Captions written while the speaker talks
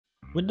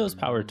Windows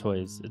Power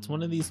Toys. It's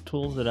one of these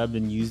tools that I've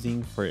been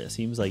using for it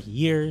seems like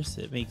years.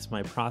 It makes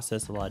my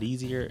process a lot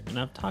easier, and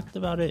I've talked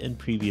about it in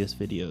previous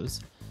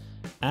videos.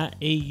 At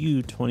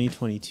AU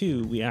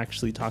 2022, we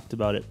actually talked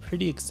about it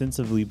pretty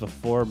extensively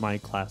before my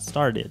class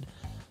started,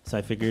 so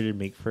I figured it'd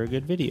make for a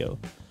good video.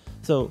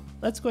 So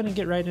let's go ahead and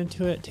get right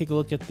into it. Take a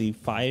look at the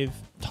 5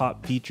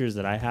 top features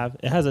that I have.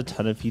 It has a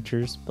ton of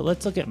features, but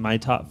let's look at my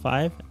top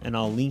 5, and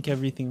I'll link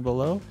everything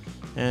below,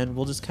 and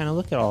we'll just kind of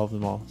look at all of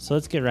them all. So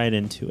let's get right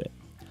into it.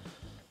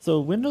 So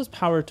Windows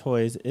Power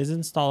Toys is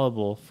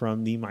installable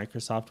from the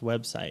Microsoft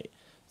website.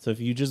 So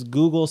if you just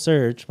Google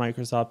search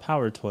Microsoft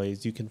Power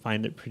Toys, you can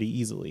find it pretty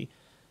easily.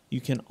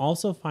 You can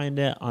also find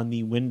it on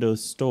the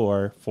Windows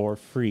Store for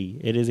free.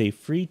 It is a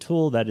free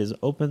tool that is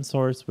open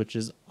source, which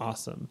is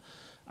awesome.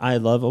 I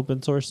love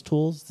open source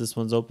tools. This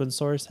one's open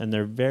source, and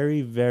they're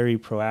very, very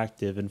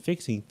proactive in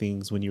fixing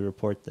things when you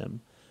report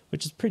them,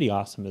 which is pretty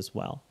awesome as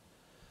well.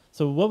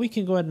 So what we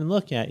can go ahead and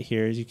look at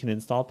here is you can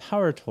install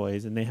Power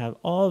Toys, and they have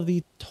all of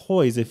the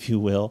toys, if you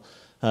will,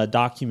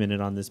 documented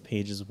on this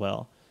page as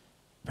well.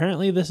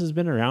 Apparently this has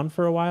been around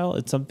for a while.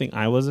 It's something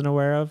I wasn't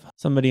aware of.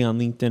 Somebody on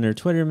LinkedIn or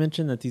Twitter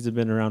mentioned that these have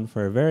been around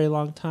for a very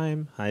long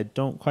time. I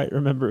don't quite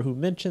remember who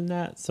mentioned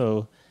that,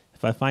 so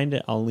if I find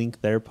it, I'll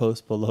link their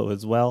post below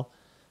as well.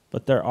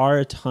 But there are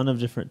a ton of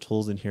different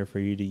tools in here for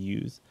you to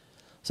use.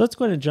 So let's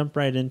go ahead and jump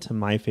right into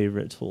my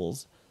favorite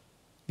tools.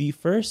 The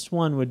first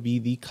one would be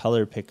the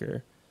color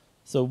picker.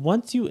 So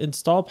once you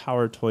install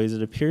Power Toys,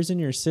 it appears in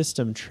your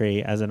system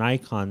tray as an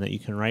icon that you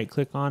can right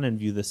click on and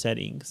view the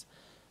settings.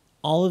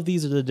 All of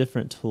these are the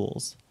different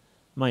tools.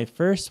 My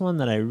first one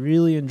that I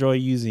really enjoy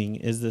using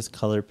is this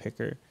color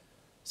picker.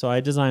 So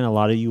I design a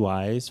lot of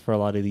UIs for a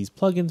lot of these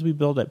plugins we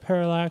build at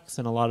Parallax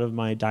and a lot of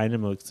my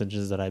Dynamo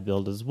extensions that I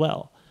build as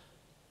well.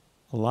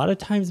 A lot of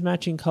times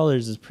matching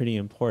colors is pretty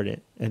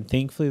important, and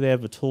thankfully they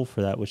have a tool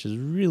for that, which is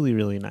really,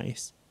 really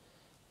nice.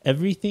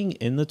 Everything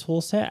in the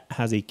tool set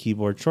has a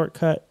keyboard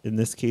shortcut. In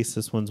this case,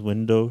 this one's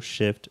Window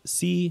Shift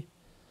C.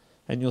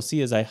 And you'll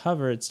see as I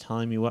hover, it's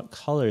telling me what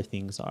color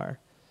things are.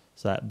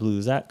 So that blue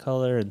is that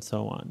color and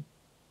so on.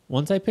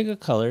 Once I pick a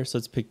color, so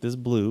let's pick this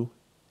blue,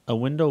 a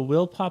window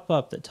will pop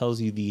up that tells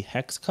you the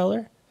hex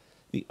color,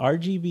 the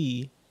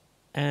RGB,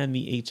 and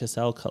the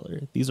HSL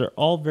color. These are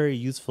all very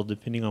useful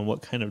depending on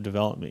what kind of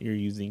development you're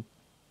using.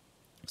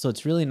 So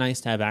it's really nice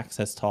to have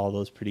access to all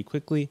those pretty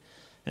quickly.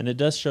 And it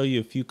does show you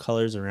a few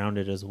colors around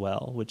it as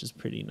well, which is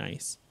pretty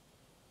nice.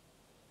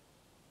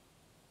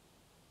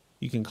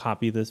 You can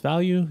copy this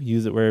value,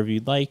 use it wherever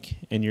you'd like,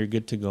 and you're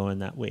good to go in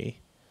that way.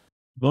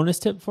 Bonus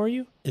tip for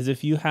you is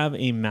if you have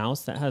a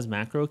mouse that has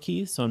macro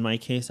keys. So in my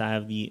case, I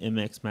have the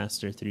MX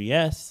Master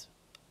 3S.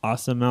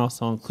 Awesome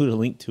mouse. I'll include a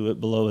link to it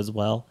below as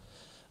well.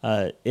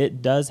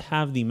 It does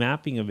have the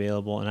mapping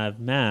available, and I've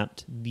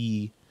mapped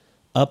the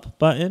up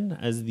button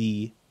as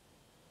the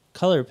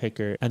color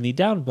picker and the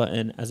down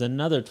button as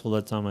another tool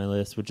that's on my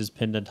list, which is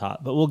pinned on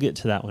top, but we'll get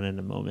to that one in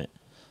a moment.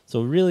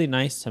 So really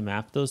nice to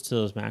map those to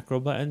those macro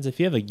buttons. If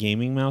you have a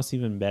gaming mouse,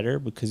 even better,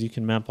 because you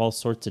can map all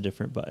sorts of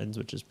different buttons,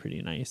 which is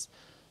pretty nice.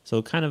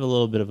 So kind of a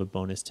little bit of a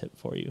bonus tip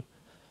for you.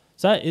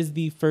 So that is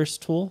the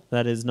first tool.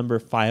 That is number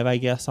 5, I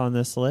guess, on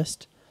this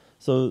list.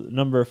 So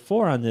number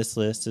 4 on this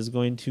list is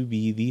going to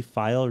be the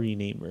file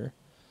renamer.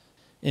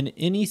 In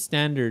any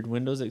standard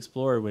Windows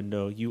Explorer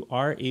window, you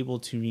are able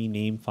to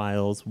rename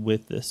files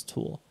with this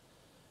tool.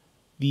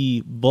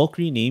 The bulk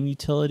rename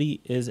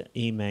utility is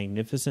a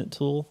magnificent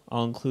tool.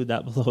 I'll include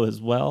that below as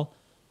well.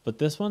 But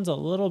this one's a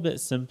little bit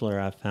simpler,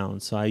 I've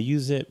found, so I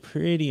use it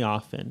pretty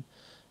often.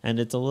 And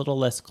it's a little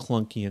less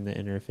clunky in the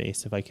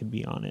interface, if I can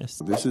be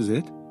honest. This is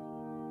it?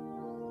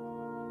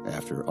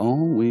 After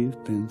all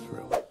we've been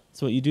through.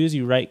 So what you do is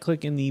you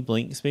right-click in the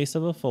blank space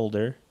of a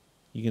folder.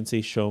 You can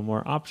say show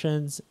more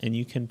options, and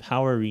you can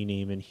power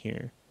rename in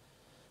here.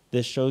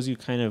 This shows you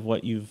kind of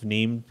what you've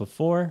named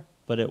before,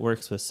 but it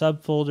works with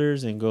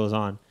subfolders and goes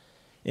on.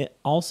 It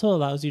also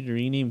allows you to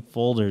rename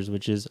folders,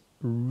 which is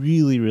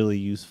really, really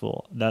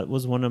useful. That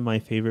was one of my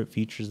favorite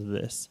features of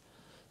this.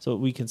 So what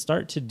we can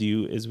start to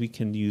do is we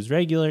can use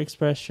regular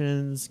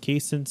expressions,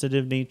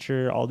 case-sensitive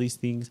nature, all these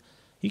things.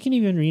 You can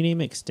even rename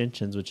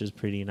extensions, which is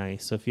pretty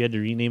nice. So if you had to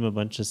rename a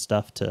bunch of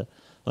stuff to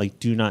like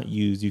do not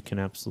use, you can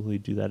absolutely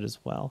do that as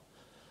well,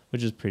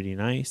 which is pretty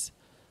nice.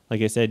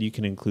 Like I said, you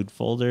can include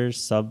folders,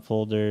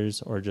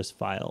 subfolders, or just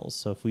files.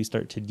 So if we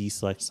start to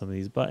deselect some of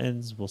these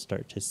buttons, we'll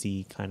start to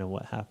see kind of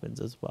what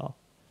happens as well.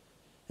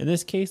 In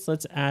this case,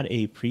 let's add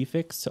a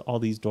prefix to all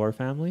these door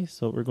families.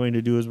 So what we're going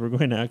to do is we're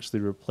going to actually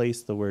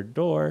replace the word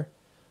door.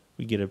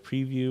 We get a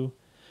preview.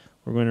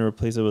 We're going to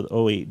replace it with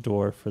 08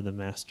 door for the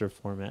master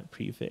format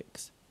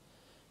prefix.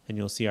 And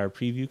you'll see our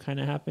preview kind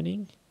of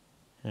happening.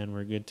 And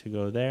we're good to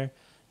go there.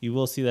 You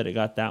will see that it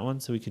got that one,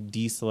 so we could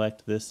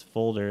deselect this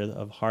folder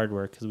of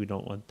hardware because we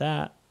don't want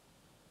that.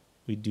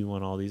 We do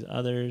want all these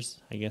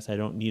others. I guess I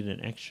don't need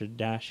an extra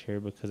dash here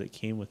because it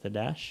came with a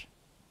dash.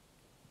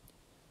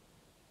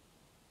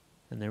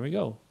 And there we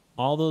go.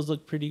 All those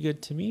look pretty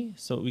good to me.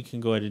 So what we can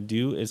go ahead and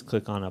do is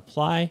click on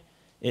apply.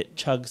 It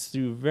chugs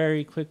through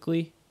very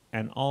quickly,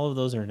 and all of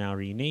those are now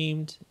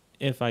renamed.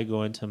 if I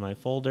go into my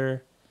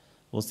folder,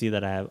 we'll see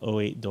that I have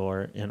 08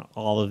 door in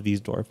all of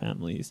these door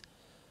families.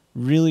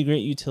 Really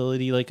great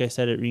utility. Like I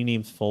said, it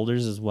renames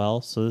folders as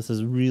well. So this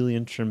is really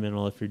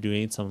instrumental if you're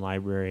doing some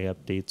library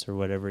updates or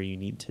whatever you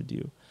need to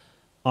do.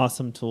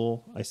 Awesome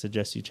tool. I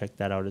suggest you check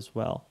that out as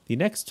well. The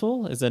next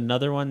tool is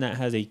another one that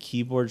has a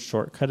keyboard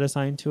shortcut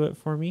assigned to it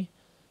for me,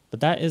 but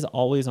that is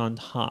always on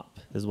top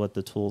is what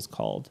the tool's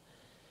called.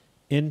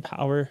 In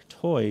Power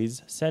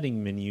Toys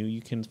setting menu,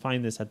 you can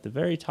find this at the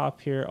very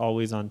top here,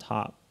 always on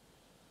top.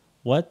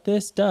 What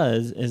this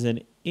does is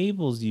it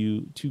enables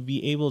you to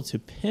be able to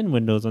pin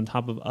windows on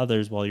top of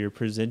others while you're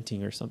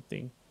presenting or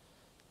something.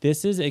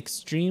 This is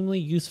extremely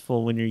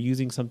useful when you're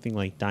using something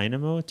like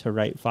Dynamo to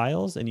write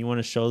files and you want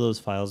to show those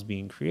files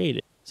being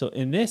created. So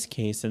in this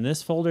case, in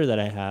this folder that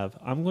I have,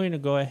 I'm going to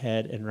go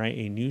ahead and write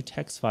a new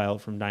text file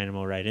from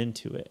Dynamo right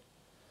into it.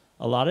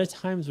 A lot of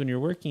times when you're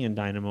working in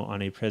Dynamo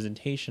on a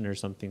presentation or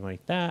something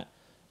like that,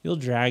 you'll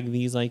drag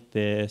these like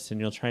this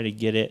and you'll try to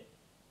get it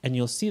and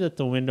you'll see that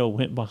the window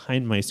went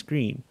behind my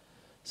screen.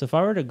 So if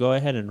I were to go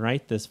ahead and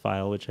write this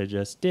file, which I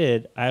just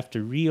did, I have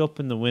to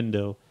reopen the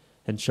window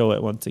and show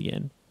it once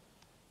again.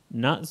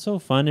 Not so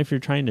fun if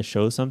you're trying to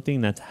show something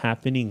that's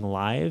happening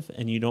live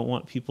and you don't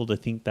want people to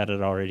think that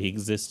it already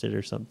existed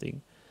or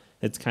something.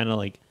 It's kind of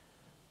like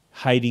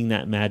hiding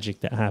that magic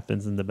that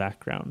happens in the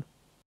background.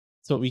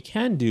 So what we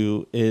can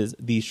do is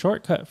the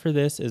shortcut for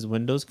this is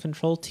Windows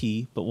Control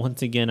T, but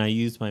once again, I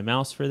used my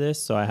mouse for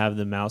this, so I have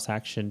the mouse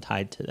action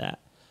tied to that.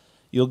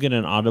 You'll get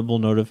an audible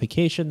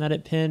notification that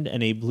it pinned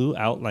and a blue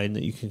outline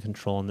that you can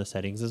control in the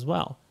settings as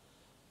well.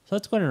 So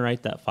let's go ahead and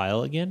write that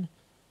file again.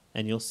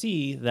 And you'll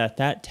see that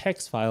that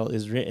text file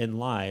is written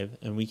live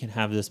and we can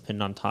have this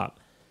pinned on top.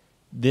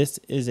 This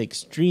is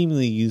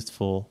extremely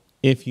useful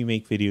if you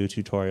make video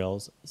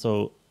tutorials.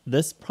 So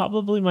this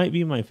probably might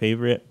be my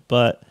favorite,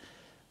 but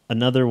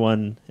another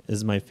one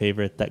is my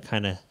favorite that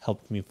kind of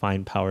helped me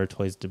find Power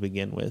Toys to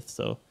begin with.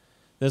 So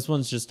this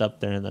one's just up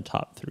there in the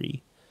top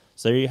 3.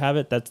 So there you have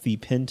it. That's the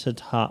pin to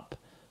top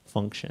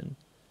function.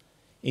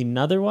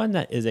 Another one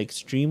that is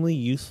extremely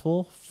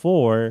useful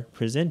for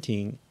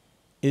presenting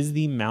is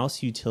the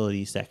mouse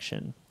utility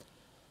section.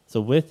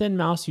 So within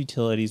mouse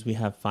utilities, we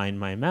have Find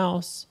My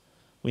Mouse.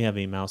 We have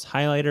a mouse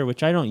highlighter,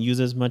 which I don't use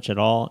as much at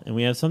all. And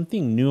we have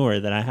something newer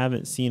that I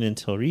haven't seen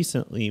until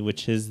recently,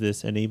 which is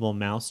this Enable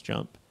Mouse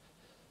Jump.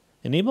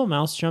 Enable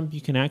Mouse Jump,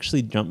 you can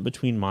actually jump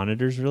between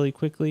monitors really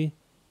quickly.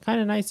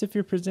 Kind of nice if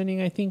you're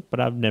presenting, I think, but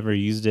I've never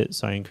used it,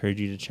 so I encourage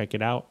you to check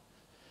it out.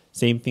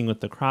 Same thing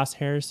with the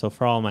crosshairs. So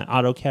for all my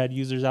AutoCAD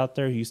users out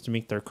there who used to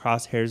make their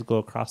crosshairs go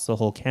across the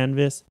whole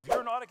canvas. If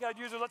you're an AutoCAD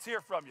user, let's hear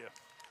from you.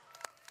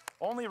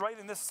 Only right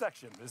in this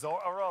section is our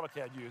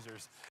AutoCAD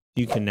users.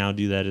 You can now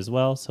do that as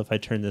well. So if I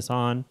turn this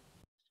on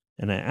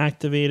and I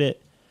activate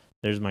it,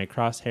 there's my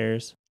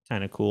crosshairs.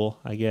 Kind of cool,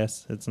 I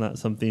guess. It's not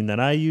something that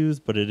I use,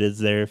 but it is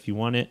there if you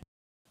want it.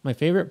 My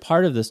favorite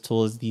part of this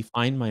tool is the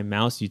Find My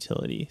Mouse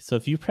utility. So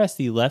if you press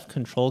the left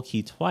control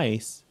key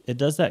twice, it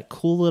does that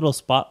cool little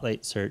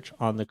spotlight search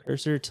on the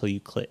cursor till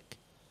you click.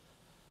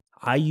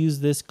 I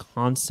use this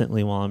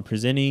constantly while I'm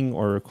presenting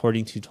or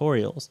recording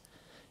tutorials.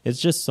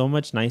 It's just so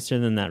much nicer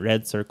than that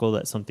red circle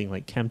that something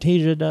like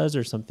Camtasia does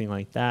or something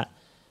like that.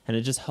 And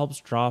it just helps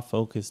draw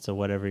focus to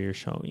whatever you're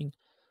showing.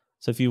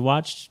 So if you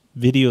watched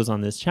videos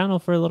on this channel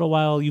for a little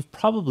while, you've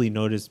probably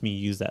noticed me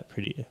use that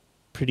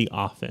pretty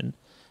often.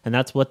 And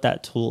that's what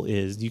that tool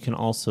is. You can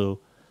also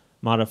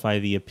modify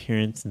the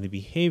appearance and the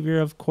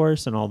behavior, of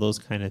course, and all those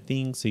kind of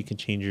things. So you can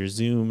change your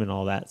zoom and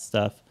all that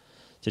stuff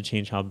to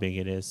change how big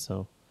it is.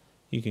 So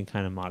you can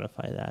kind of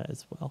modify that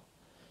as well.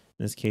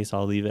 In this case,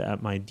 I'll leave it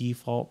at my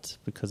default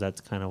because that's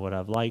kind of what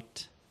I've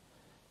liked.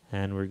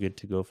 And we're good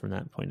to go from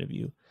that point of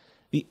view.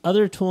 The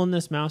other tool in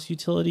this mouse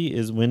utility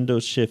is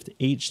Windows Shift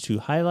H to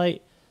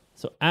highlight.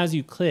 So as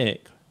you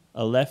click,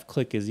 a left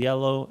click is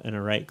yellow and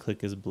a right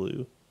click is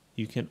blue.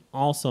 You can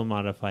also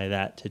modify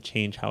that to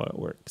change how it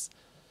works.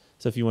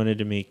 So if you wanted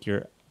to make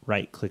your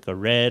right click a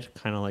red,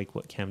 kind of like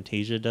what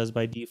Camtasia does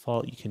by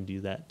default, you can do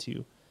that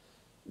too.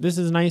 This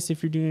is nice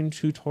if you're doing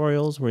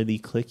tutorials where the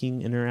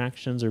clicking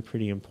interactions are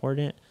pretty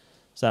important.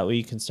 So that way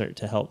you can start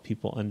to help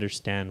people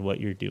understand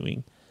what you're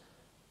doing.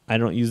 I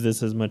don't use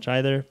this as much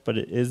either, but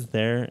it is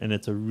there and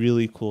it's a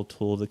really cool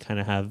tool to kind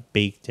of have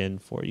baked in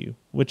for you,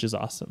 which is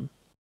awesome.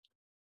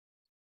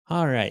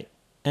 All right.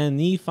 And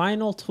the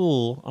final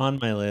tool on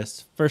my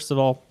list, first of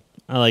all,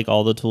 I like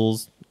all the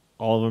tools.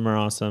 All of them are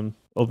awesome.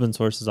 Open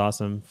source is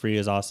awesome. Free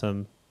is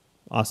awesome.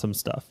 Awesome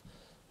stuff.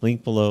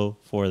 Link below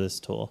for this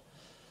tool.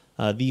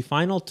 The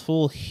final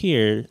tool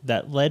here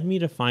that led me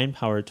to find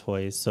Power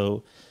Toys.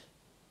 So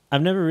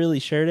I've never really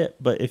shared it,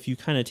 but if you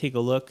kind of take a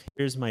look,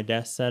 here's my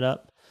desk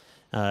setup.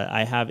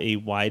 I have a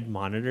wide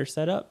monitor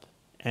setup.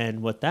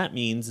 And what that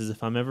means is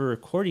if I'm ever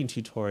recording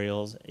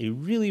tutorials, a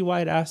really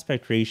wide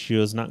aspect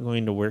ratio is not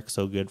going to work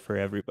so good for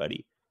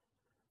everybody.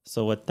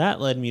 So what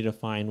that led me to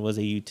find was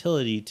a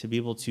utility to be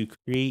able to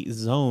create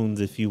zones,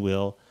 if you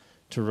will,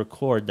 to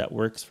record that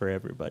works for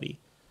everybody.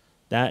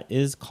 That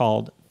is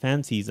called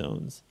Fancy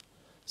Zones.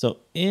 So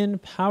in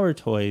Power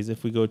Toys,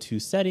 if we go to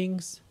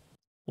Settings,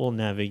 we'll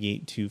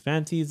navigate to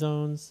fancy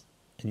zones,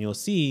 and you'll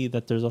see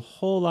that there's a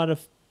whole lot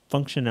of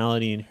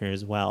functionality in here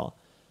as well.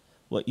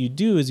 What you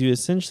do is you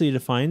essentially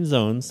define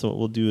zones. So what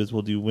we'll do is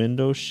we'll do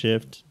Windows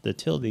Shift, the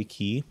tilde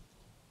key,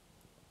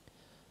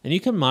 and you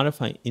can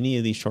modify any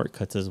of these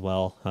shortcuts as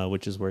well,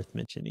 which is worth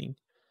mentioning.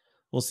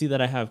 We'll see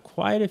that I have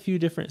quite a few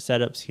different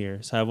setups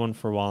here. So I have one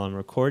for while I'm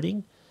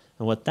recording.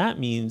 And what that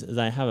means is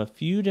I have a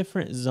few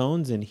different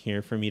zones in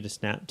here for me to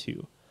snap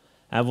to.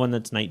 I have one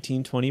that's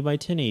 1920 by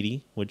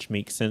 1080, which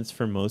makes sense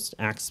for most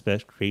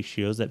aspect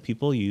ratios that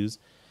people use.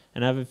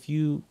 And I have a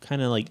few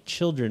kind of like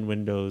children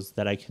windows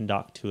that I can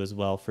dock to as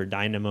well for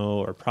Dynamo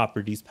or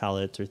properties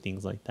palettes or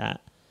things like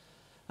that.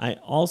 I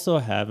also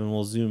have, and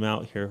we'll zoom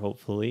out here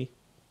hopefully,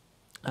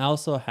 I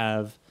also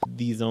have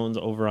these zones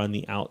over on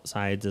the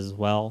outsides as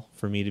well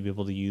for me to be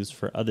able to use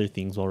for other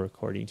things while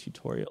recording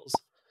tutorials.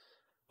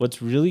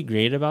 What's really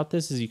great about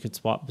this is you can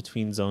swap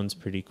between zones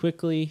pretty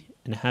quickly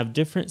and have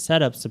different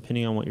setups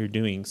depending on what you're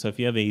doing. So if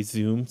you have a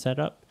Zoom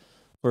setup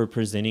for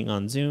presenting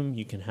on Zoom,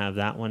 you can have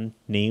that one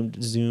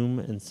named Zoom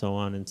and so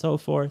on and so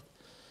forth.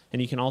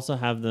 And you can also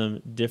have them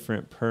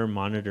different per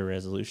monitor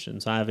resolution.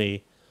 So I have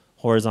a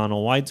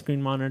horizontal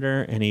widescreen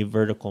monitor and a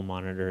vertical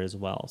monitor as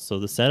well. So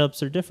the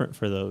setups are different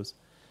for those.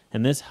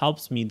 And this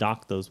helps me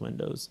dock those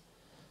windows.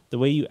 The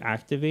way you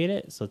activate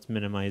it, so let's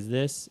minimize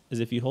this,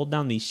 is if you hold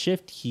down the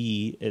Shift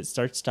key, it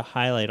starts to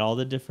highlight all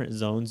the different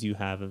zones you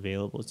have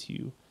available to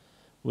you,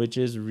 which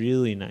is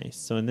really nice.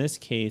 So in this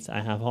case,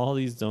 I have all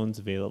these zones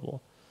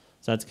available.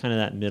 So that's kind of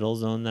that middle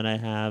zone that I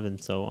have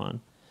and so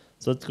on.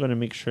 So let's go to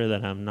make sure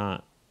that I'm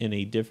not in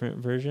a different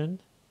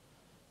version.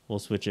 We'll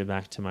switch it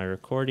back to my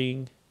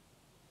recording.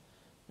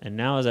 And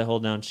now as I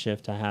hold down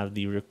Shift, I have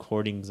the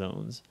recording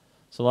zones.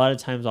 So a lot of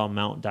times I'll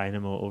mount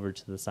Dynamo over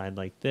to the side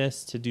like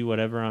this to do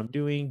whatever I'm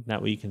doing.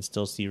 That way you can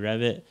still see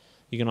Revit.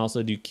 You can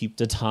also do keep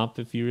to top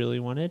if you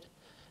really wanted.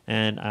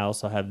 And I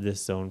also have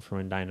this zone for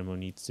when Dynamo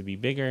needs to be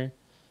bigger.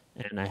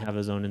 And I have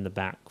a zone in the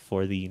back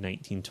for the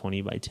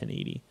 1920 by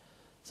 1080.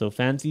 So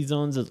fancy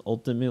zones is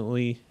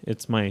ultimately,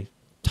 it's my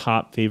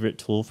top favorite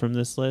tool from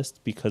this list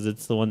because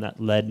it's the one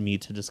that led me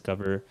to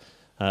discover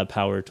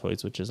Power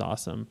Toys, which is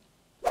awesome.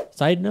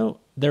 Side note,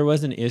 there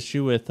was an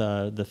issue with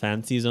the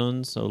fancy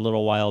zones a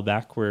little while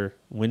back where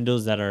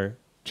windows that are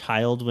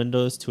child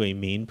windows to a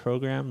main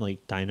program,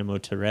 like Dynamo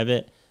to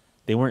Revit,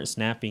 they weren't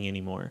snapping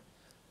anymore.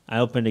 I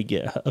opened a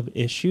GitHub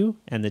issue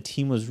and the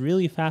team was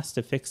really fast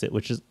to fix it,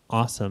 which is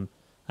awesome.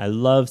 I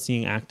love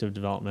seeing active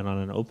development on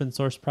an open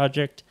source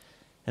project,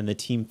 and the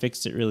team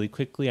fixed it really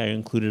quickly. I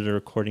included a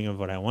recording of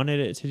what I wanted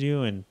it to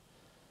do, and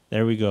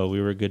there we go.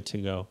 We were good to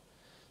go.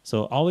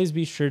 So always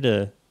be sure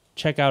to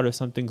check out if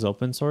something's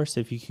open source,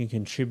 if you can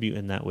contribute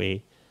in that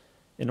way.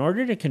 In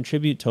order to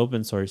contribute to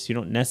open source, you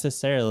don't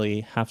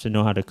necessarily have to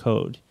know how to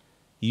code.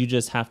 You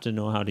just have to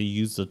know how to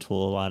use the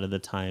tool a lot of the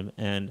time,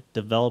 and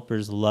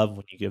developers love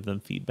when you give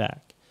them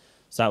feedback.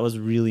 So that was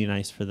really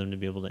nice for them to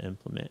be able to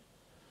implement.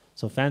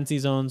 So fancy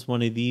zones,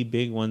 one of the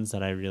big ones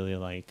that I really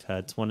like.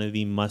 It's one of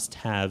the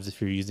must-haves if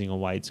you're using a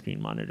widescreen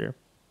monitor.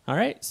 All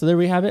right, so there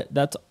we have it.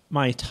 That's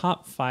my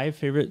top 5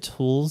 favorite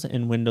tools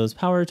in Windows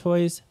Power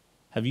Toys.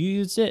 Have you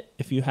used it?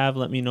 If you have,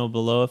 let me know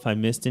below if I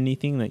missed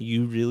anything that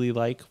you really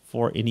like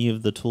for any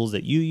of the tools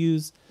that you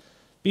use.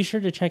 Be sure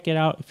to check it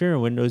out. If you're a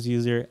Windows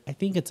user, I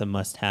think it's a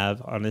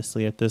must-have,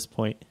 honestly, at this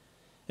point.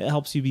 It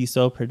helps you be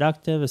so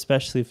productive,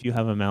 especially if you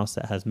have a mouse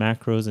that has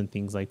macros and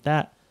things like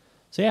that.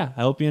 So yeah,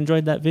 I hope you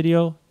enjoyed that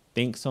video.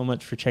 Thanks so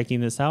much for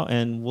checking this out,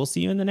 and we'll see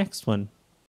you in the next one.